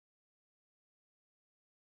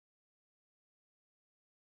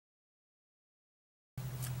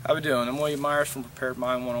How we doing? I'm William Myers from Prepared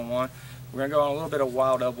Mind 101. We're going to go on a little bit of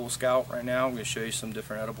wild edible scout right now. I'm going to show you some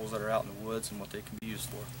different edibles that are out in the woods and what they can be used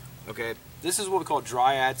for. Okay, this is what we call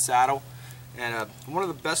dryad saddle, and one of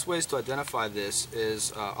the best ways to identify this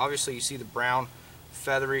is obviously you see the brown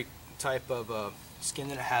feathery type of skin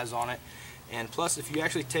that it has on it, and plus if you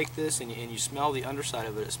actually take this and you smell the underside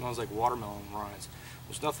of it, it smells like watermelon rinds.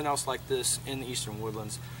 There's nothing else like this in the eastern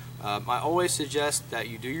woodlands. I always suggest that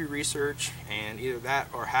you do your research and either that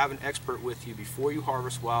or have an expert with you before you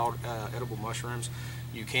harvest wild edible mushrooms.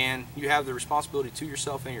 You have the responsibility to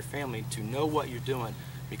yourself and your family to know what you're doing,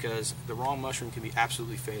 because the wrong mushroom can be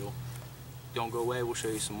absolutely fatal. Don't go away, we'll show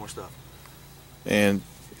you some more stuff. And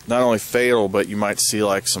not only fatal, but you might see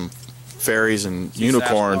like some fairies and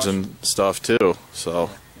unicorns and stuff too.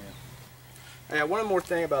 So yeah, one more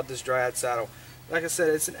thing about this dryad saddle. Like I said,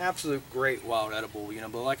 it's an absolute great wild edible,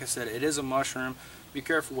 but like I said, it is a mushroom. Be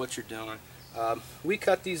careful what you're doing. We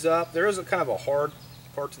cut these up. There is a kind of a hard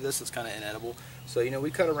part to this that's kind of inedible. So,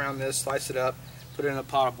 we cut around this, slice it up, put it in a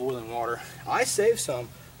pot of boiling water. I save some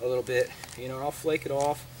a little bit, and I'll flake it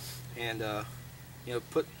off and,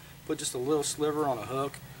 put just a little sliver on a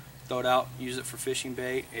hook, throw it out, use it for fishing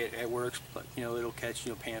bait. It works, but, it'll catch,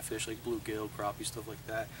 panfish like bluegill, crappie, stuff like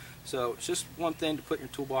that. So, it's just one thing to put in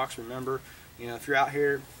your toolbox. Remember, if you're out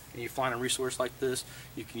here and you find a resource like this,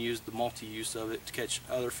 you can use the multi-use of it to catch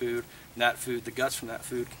other food. And that food, the guts from that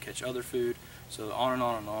food can catch other food. So on and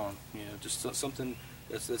on and on. Just something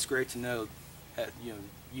that's great to know.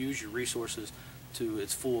 Use your resources to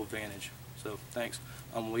its full advantage. So thanks.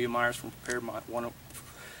 I'm William Myers from Prepared Mind 101.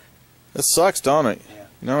 It sucks, don't it? Yeah.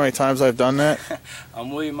 You know how many times I've done that?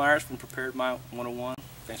 I'm William Myers from Prepared Mind 101.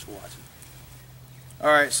 Thanks for watching.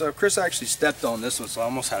 Alright, so Chris actually stepped on this one, so I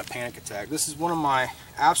almost had a panic attack. This is one of my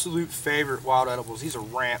absolute favorite wild edibles. These are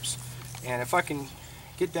ramps, and if I can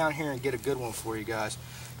get down here and get a good one for you guys,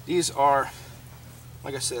 these are,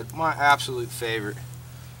 like I said, my absolute favorite.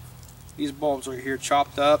 These bulbs right here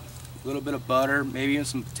chopped up, a little bit of butter, maybe even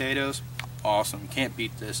some potatoes. Awesome, can't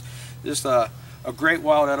beat this. Just a great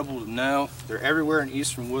wild edible to know. They're everywhere in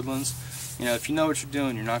eastern woodlands. If you know what you're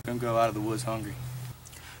doing, you're not going to go out of the woods hungry.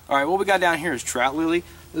 Alright, what we got down here is trout lily.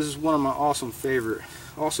 This is one of my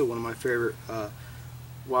favorite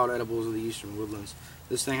wild edibles of the eastern woodlands.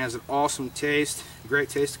 This thing has an awesome taste, great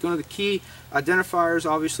taste. One of the key identifiers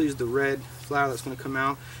obviously is the red flower that's going to come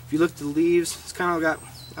out. If you look at the leaves, it's kind of got,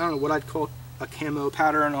 I don't know what I'd call a camo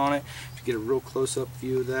pattern on it. If you get a real close-up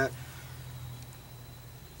view of that.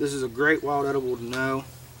 This is a great wild edible to know.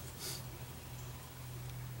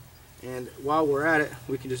 And while we're at it,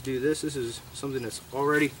 we can just do this. This is something that's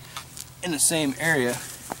already in the same area.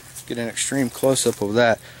 Get an extreme close-up of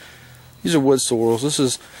that. These are wood sorrels. This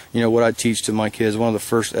is, what I teach to my kids. One of the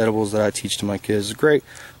first edibles that I teach to my kids. It's a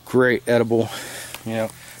great edible.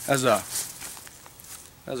 Has a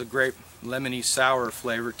great lemony sour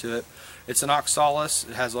flavor to it. It's an oxalis.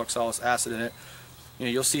 It has oxalic acid in it.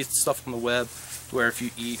 You'll see stuff on the web where if you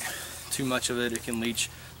eat too much of it, it can leach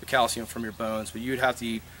the calcium from your bones. But you'd have to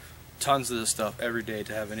eat tons of this stuff every day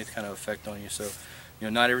to have any kind of effect on you. So,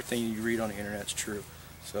 not everything you read on the internet is true.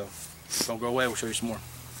 So, don't go away. We'll show you some more.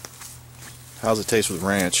 How's it taste with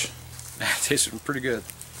ranch? It tastes pretty good.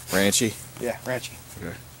 Ranchy? Yeah, ranchy.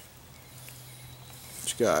 Okay.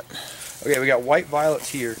 What you got? Okay, we got white violets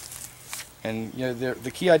here, and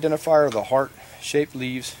the key identifier are the heart-shaped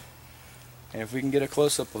leaves. And if we can get a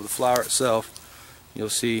close-up of the flower itself, you'll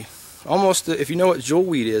see. Almost, if you know what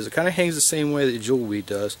jewelweed is, it kind of hangs the same way that jewelweed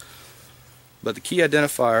does. But the key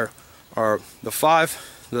identifier are the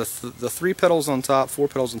three petals on top, 4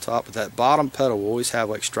 petals on top, but that bottom petal will always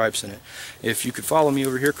have like stripes in it. If you could follow me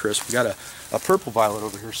over here, Chris, we got a purple violet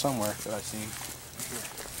over here somewhere that I've seen.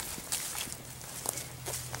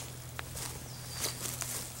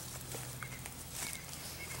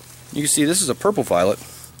 You can see this is a purple violet,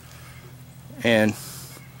 and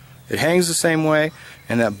it hangs the same way.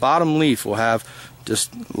 And that bottom leaf will have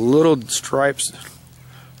just little stripes,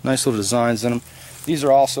 nice little designs in them. These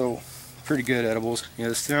are also pretty good edibles.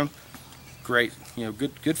 The stem, great.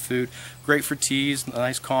 Good food. Great for teas.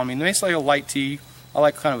 Nice calming. It makes like a light tea. I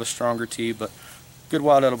like kind of a stronger tea, but good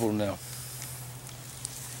wild edible to know.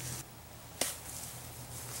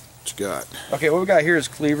 What you got? Okay, what we got here is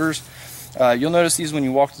cleavers. You'll notice these when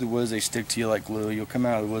you walk through the woods. They stick to you like glue. You'll come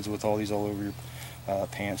out of the woods with all these all over your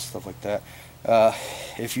pants, stuff like that.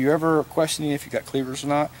 If you're ever questioning if you got cleavers or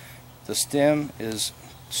not, the stem is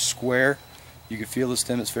square. You can feel the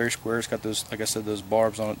stem, it's very square. It's got those, like I said, those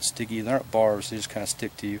barbs on it, sticky. They're not barbs, they just kind of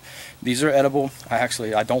stick to you. These are edible. I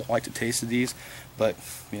don't like the taste of these, but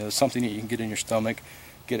it's something that you can get in your stomach.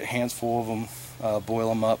 Get a handful of them, boil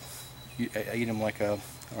them up, eat them like a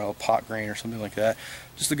a pot grain or something like that.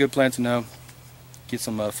 Just a good plant to know. Get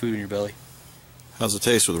some food in your belly. How's it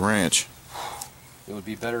taste with ranch? It would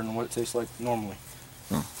be better than what it tastes like normally.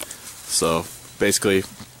 So basically,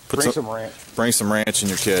 Bring some ranch. Bring some ranch in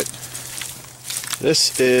your kit.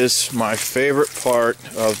 This is my favorite part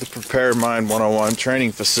of the Prepared Mind 101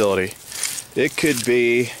 training facility. It could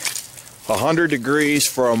be 100 degrees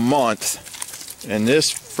for a month, and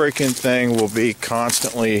this freaking thing will be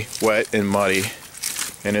constantly wet and muddy.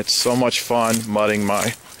 And it's so much fun mudding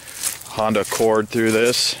my Honda Accord through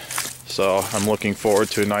this. So I'm looking forward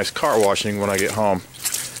to a nice car washing when I get home.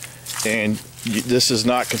 And this is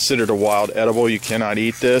not considered a wild edible. You cannot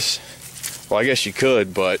eat this. Well, I guess you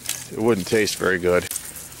could, but it wouldn't taste very good.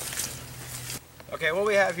 Okay, what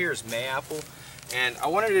we have here is mayapple, and I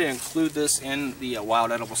wanted to include this in the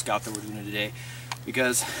wild edible scout that we're doing today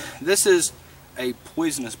because this is a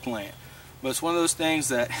poisonous plant. But it's one of those things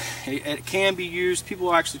that it can be used.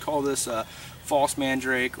 People actually call this false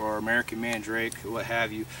mandrake or American mandrake, what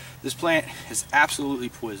have you. This plant is absolutely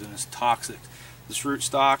poisonous, toxic. This root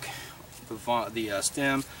stock, the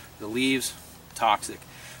stem, the leaves, toxic.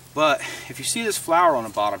 But if you see this flower on the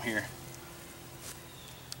bottom here,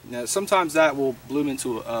 now sometimes that will bloom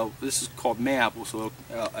into this is called mayapple, so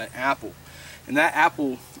an apple, and that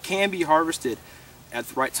apple can be harvested at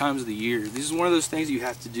the right times of the year. This is one of those things you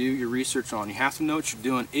have to do your research on. You have to know what you're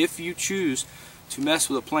doing if you choose to mess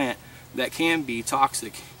with a plant that can be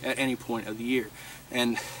toxic at any point of the year.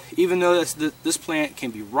 And even though this plant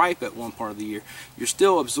can be ripe at one part of the year, you're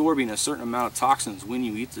still absorbing a certain amount of toxins when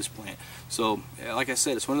you eat this plant. So like I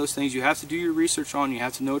said, it's one of those things you have to do your research on. You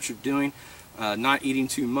have to know what you're doing, not eating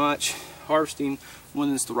too much, harvesting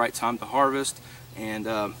when it's the right time to harvest, and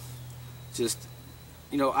just,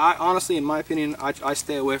 you know, I honestly, in my opinion, I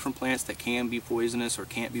stay away from plants that can be poisonous or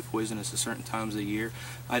can't be poisonous at certain times of the year.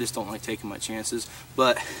 I just don't like taking my chances.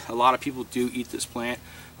 But a lot of people do eat this plant.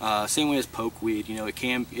 Same way as pokeweed. You know, it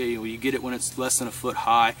can. You get it when it's less than a foot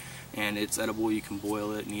high, and it's edible. You can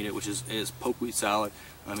boil it and eat it, which is pokeweed salad.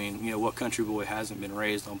 I mean, you know, what country boy hasn't been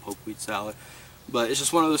raised on pokeweed salad? But it's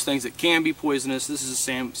just one of those things that can be poisonous. This is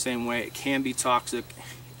the same way. It can be toxic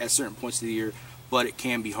at certain points of the year, but it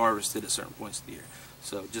can be harvested at certain points of the year.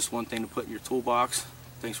 So just one thing to put in your toolbox.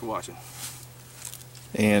 Thanks for watching.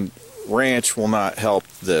 And ranch will not help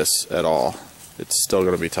this at all. It's still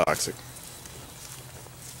going to be toxic.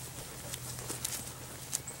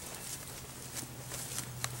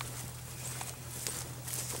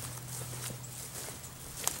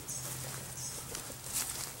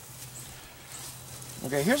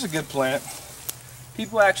 Okay, here's a good plant.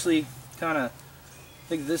 People actually kind of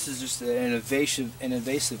think this is just an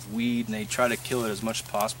invasive weed, and they try to kill it as much as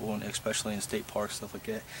possible, and especially in state parks, stuff like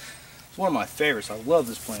that. It's one of my favorites. I love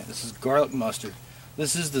this plant. This is garlic mustard.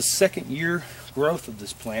 This is the second year growth of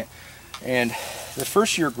this plant, and the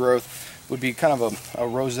first year growth would be kind of a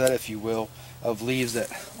rosette, if you will, of leaves that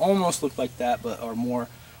almost look like that, but are more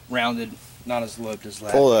rounded, not as lobed as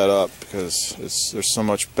that. Pull that up because there's so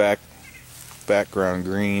much background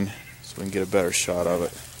green, so we can get a better shot of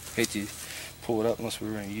it. Hate to pull it up unless we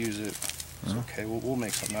were going to use it. It's okay, we'll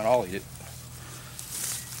make something out. I'll eat it.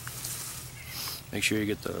 Make sure you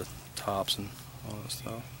get the tops and all that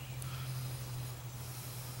stuff.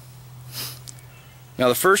 Now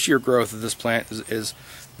the first year growth of this plant is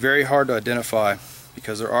very hard to identify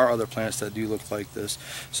because there are other plants that do look like this.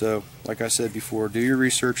 So like I said before, do your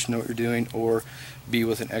research, know what you're doing, or be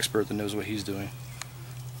with an expert that knows what he's doing.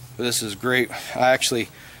 But this is great. I actually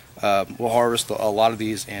will harvest a lot of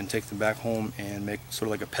these and take them back home and make sort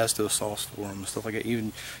of like a pesto sauce for them and stuff like that.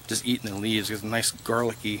 Even just eating the leaves, there's a nice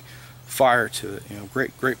garlicky fire to it. You know,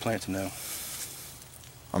 great plant to know.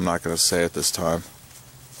 I'm not going to say it this time.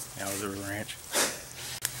 Now is there a ranch?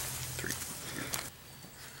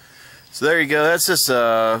 So there you go. That's just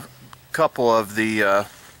a couple of the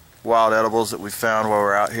wild edibles that we found while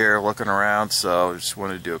we're out here looking around. So I just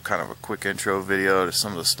wanted to do a kind of a quick intro video to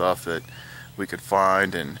some of the stuff that we could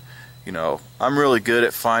find. And you know, I'm really good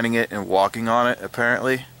at finding it and walking on it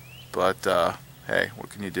apparently, but hey,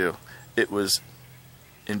 what can you do? It was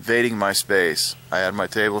invading my space. I had my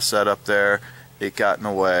table set up there, it got in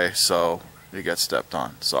the way, so it got stepped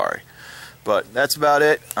on. Sorry. But that's about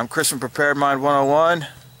it. I'm Chris from Prepared Mind 101.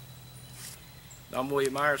 I'm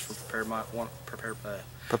William Myers from Prepared Mind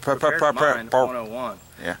 101.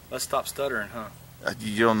 Yeah. Let's stop stuttering, huh?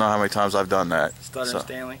 You don't know how many times I've done that. Stuttering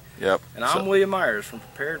Stanley. Yep. And I'm William Myers from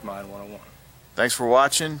Prepared Mind 101. Thanks for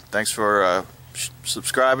watching. Thanks for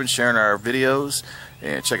subscribing, sharing our videos,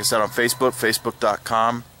 and check us out on Facebook,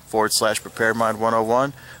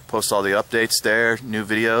 facebook.com/PreparedMind101. Post all the updates there, new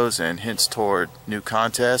videos, and hints toward new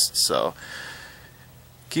contests. So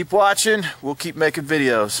Keep watching. We'll keep making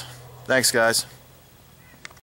videos. Thanks, guys.